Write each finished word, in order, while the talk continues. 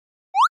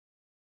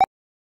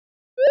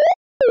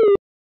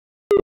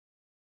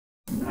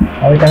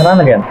Now we can run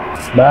again,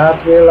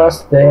 but we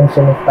lost the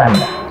infinite time.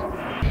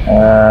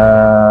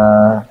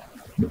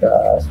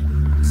 Because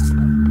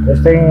the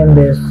thing in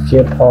this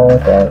shithole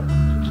that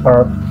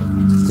hurt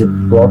the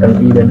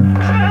broken Eden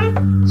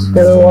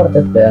still worth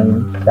it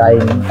than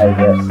dying, I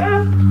guess.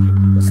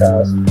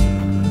 Because in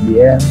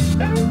the end,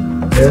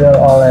 we will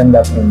all end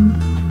up in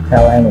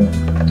hell anyway.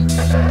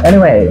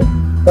 Anyway,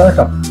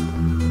 welcome.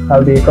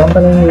 I'll be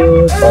accompanying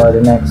you for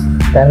the next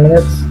 10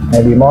 minutes,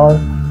 maybe more,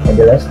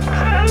 maybe less.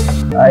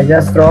 I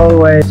just throw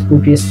away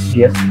Spooky's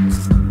gift.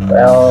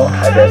 Well,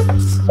 I guess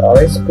it's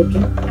always Spooky.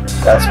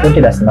 Well,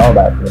 Spooky doesn't know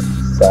about this,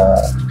 so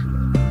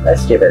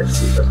let's keep it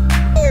secret.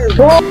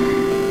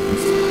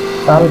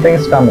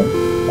 Something's coming.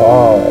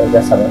 Oh,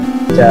 just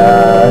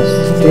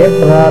keep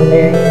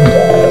running,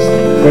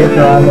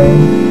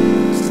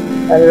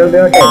 and we'll be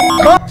okay.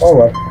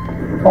 Forward.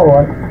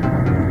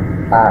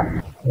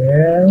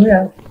 Here we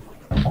are.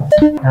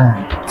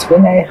 It's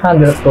been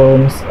 800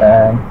 rooms,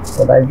 and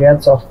what I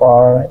get so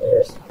far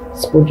is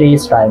Spooky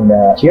is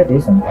kinda cute,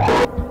 isn't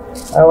it?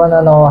 I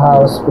wanna know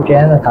how Spooky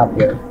ended up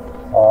here.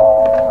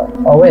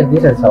 Oh wait,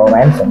 this is our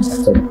mansion,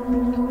 actually.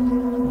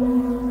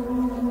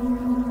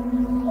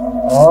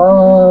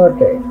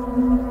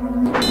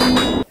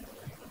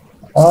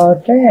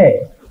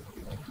 Okay.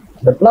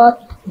 The plot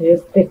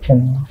is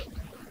thicken.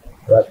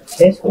 What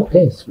is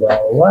this?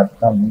 Well, what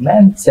a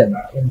mansion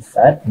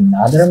inside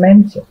another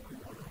mansion.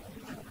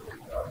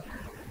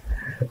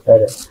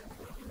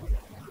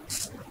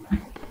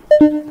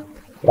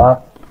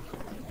 Lock.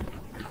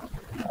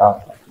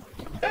 Oh.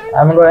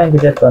 I'm going to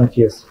get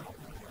confused.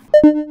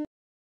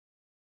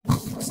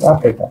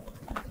 Okay,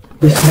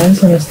 this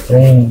mansion is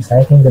strange.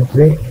 I think the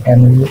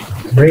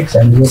bricks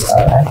and wood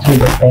are actually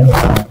the same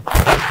kind.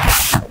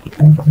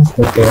 Entrance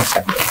to the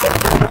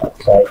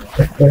outside,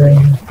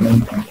 preparing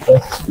and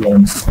first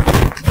game.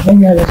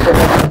 Maybe I just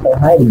have people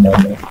hiding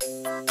down there.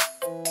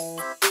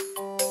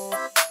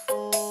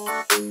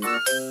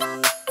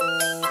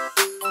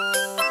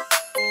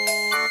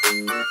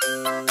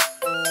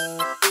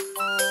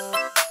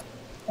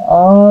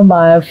 Oh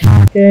my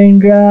fucking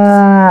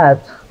god!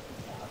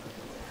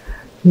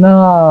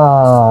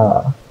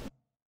 No!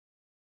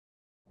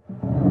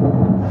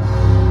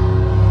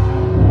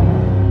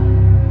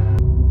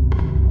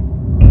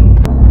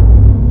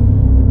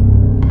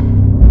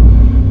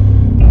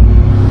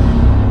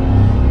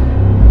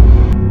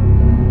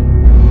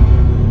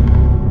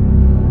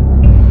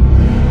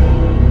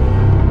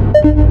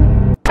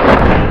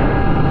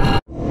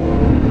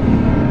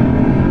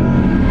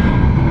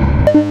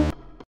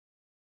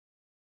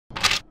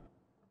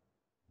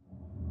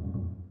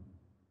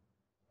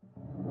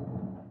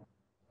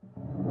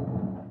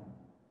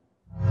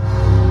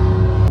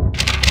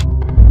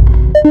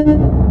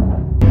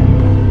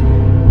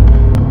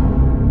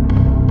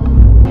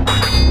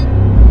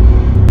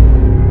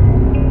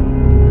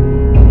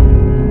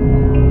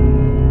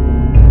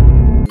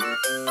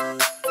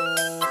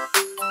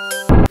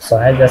 So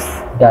I just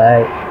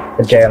died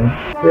the gem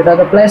without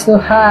a place to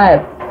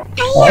hide.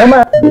 Oh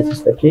my! This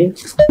is the key.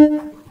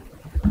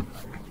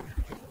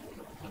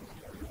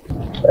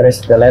 Where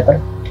is the letter?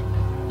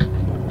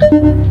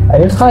 I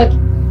need to hide.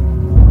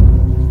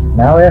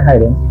 Now we're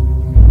hiding.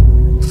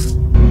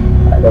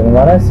 I don't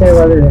wanna say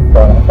what is in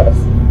front of us.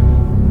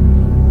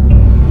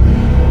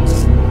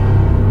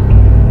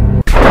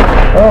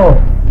 Oh!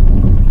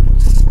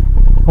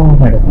 Oh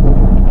my god.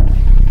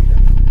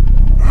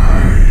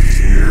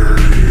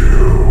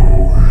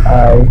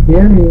 I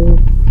hear you.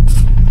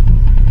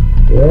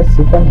 Yes,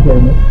 you can hear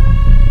me.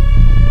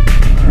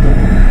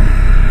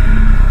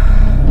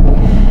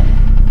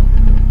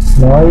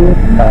 No, you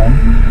can't.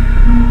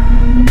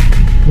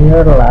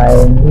 You're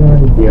lying. You're a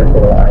dirty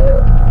liar.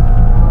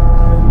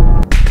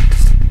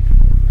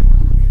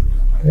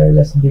 You're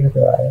just a dirty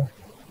liar.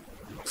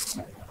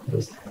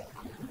 Is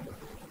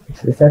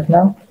this safe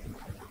now?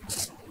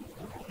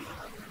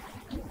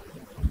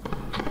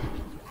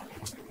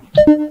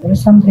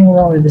 There's something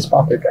wrong with this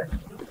puppy guy.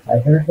 I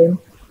hear him,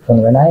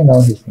 and when I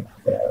know he's not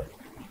there,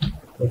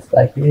 it's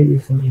like he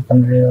isn't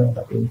even real,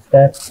 but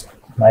instead,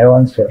 my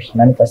own fears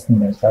manifesting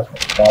themselves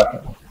as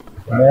talking.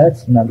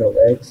 That's another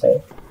way to say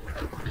it.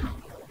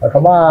 Oh,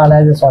 come on,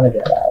 I just want to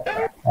get out.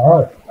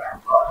 Oh,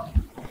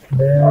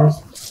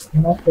 there's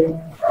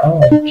nothing.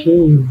 Oh,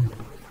 gee.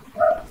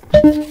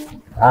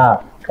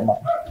 Ah, come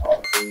on.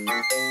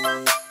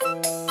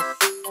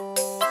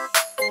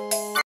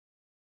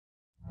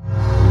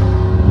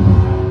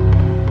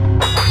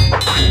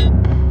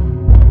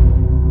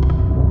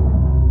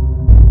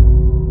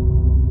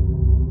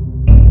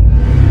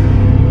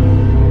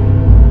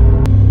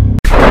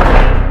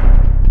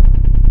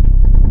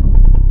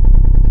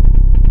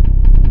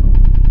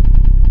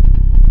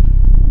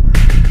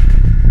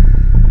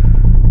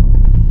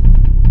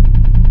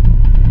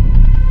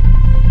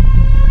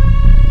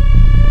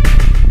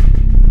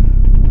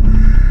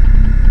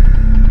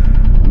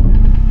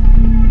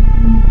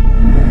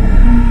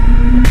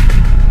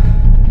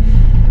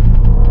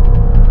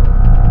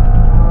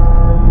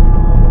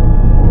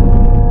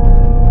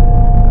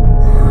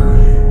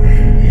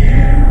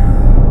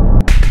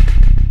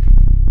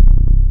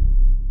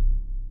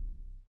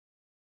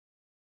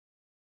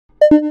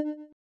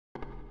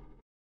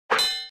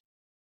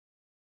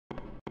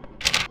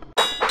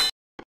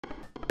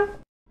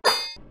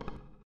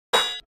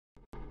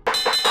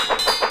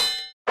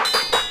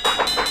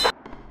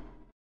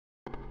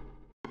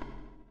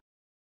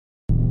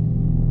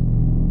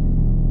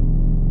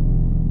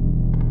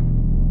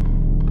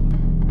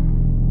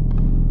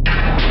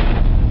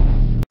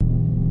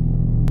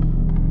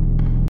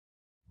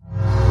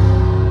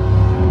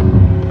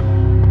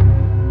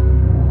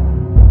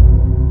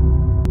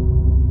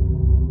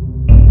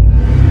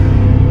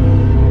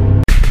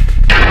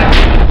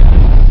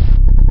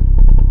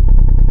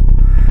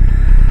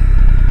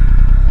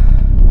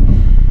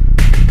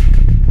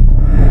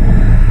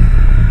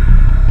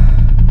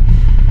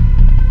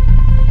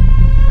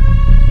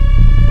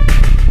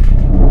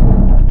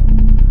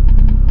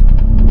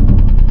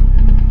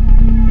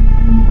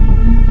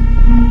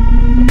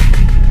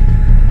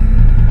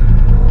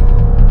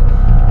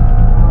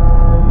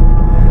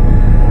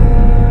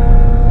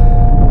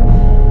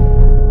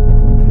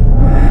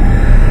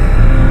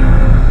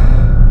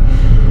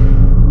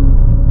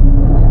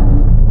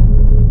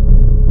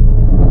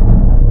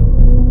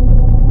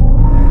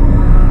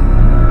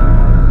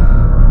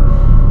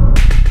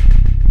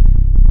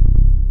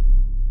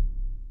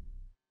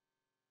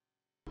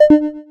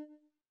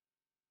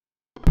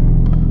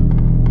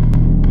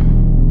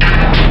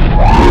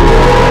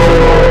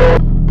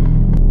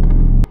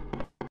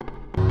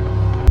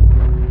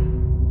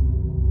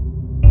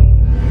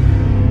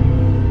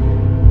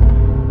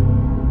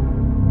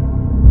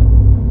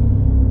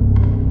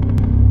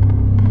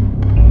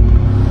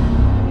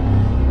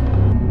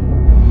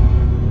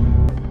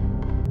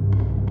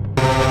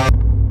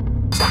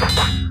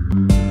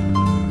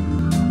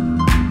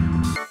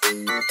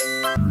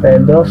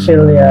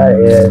 Pedophilia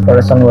is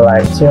person who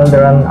like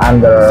children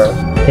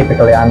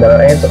typically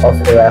under age of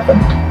 11.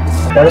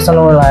 Person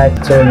who like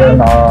children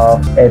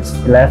of age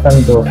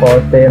 11 to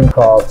 14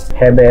 called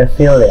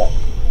hebephilia.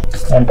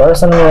 And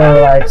person who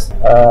likes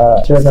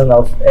children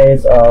of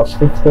age of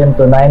 15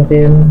 to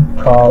 19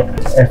 called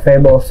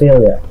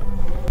ephebophilia.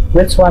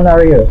 Which one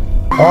are you?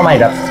 Oh my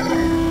god.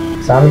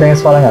 Something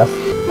is following us.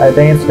 I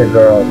think it's the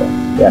girl.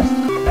 Yes.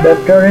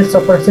 That girl is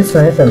so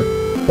persistent, isn't it?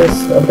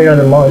 This appears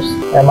the most.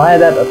 Am I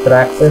that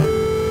attractive?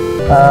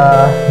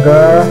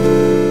 Girl.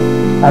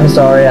 I'm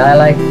sorry. I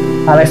like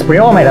spring.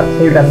 Oh my god.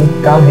 You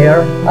can come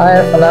here. I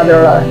have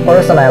another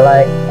person I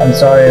like. I'm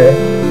sorry.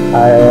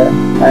 I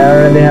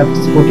already have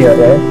spooky,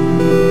 okay?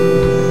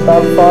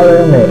 Stop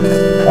following me.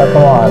 Oh,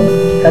 come on.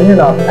 Can you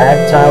not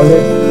act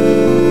childish?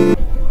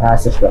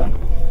 She's gone.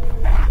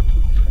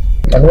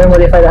 Can we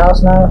modify the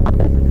house now?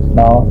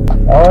 No.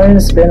 Oh,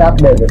 it's been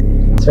updated.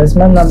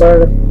 Specimen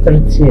number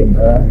 13.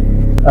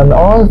 An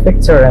old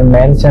picture and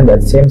mansion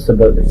that seems to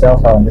build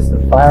itself on this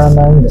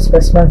environment. The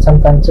specimen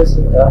sometimes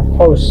uses a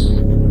host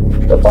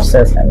to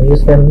possess and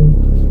use them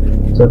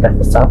to attack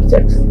the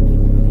subjects.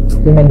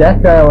 You mean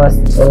that guy was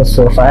a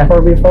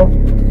survivor before?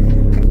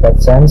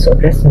 That sounds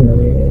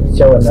occasionally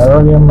show an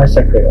earlier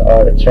massacre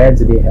or a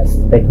tragedy has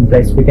taken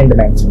place within the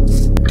mansion.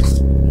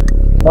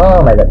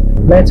 Oh my god.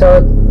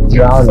 Method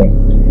drowning.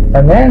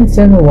 An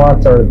ancient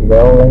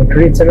water-dwelling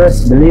creature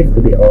is believed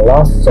to be a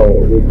lost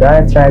soul who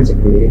died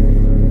tragically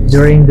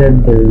during the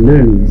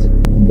deluge.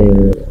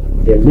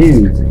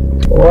 Deluge.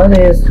 What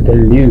is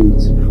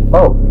deluge?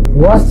 Oh,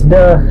 what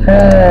the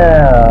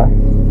hell?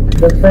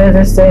 The face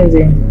is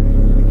changing.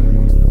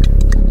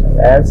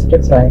 Let's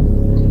keep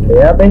trying. The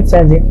air is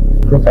changing.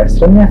 Proof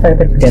extremely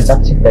effective against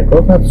subjects that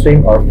could not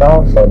swim or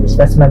fell, so the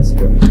specimens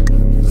do.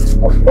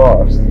 Of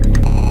course.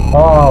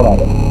 Oh my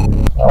god.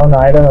 Oh no,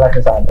 I don't like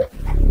the sound.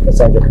 Let's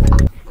change it.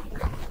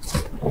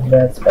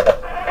 That's better.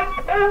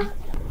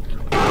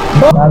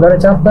 Another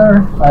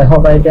chapter. I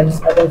hope I can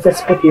fix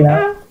spooky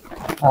now.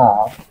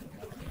 Ah.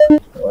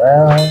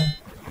 Well,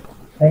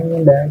 hang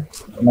in there.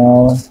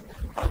 No.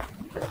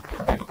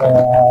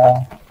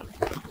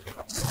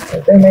 I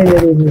think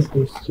maybe this is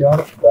too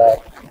short,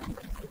 but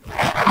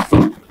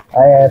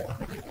I have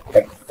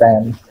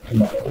exams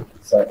tomorrow,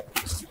 so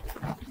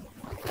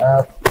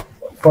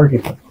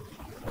forgive me.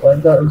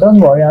 But don't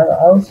worry,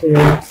 I'll see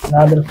you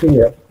another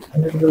video,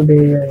 and it will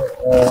be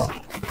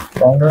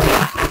longer.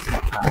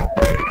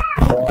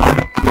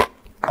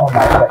 Oh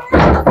my god,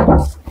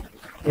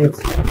 it's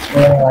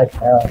going like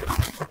hell.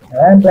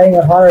 I'm playing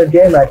a horror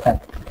game right now.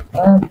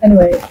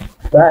 Anyway,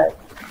 bye.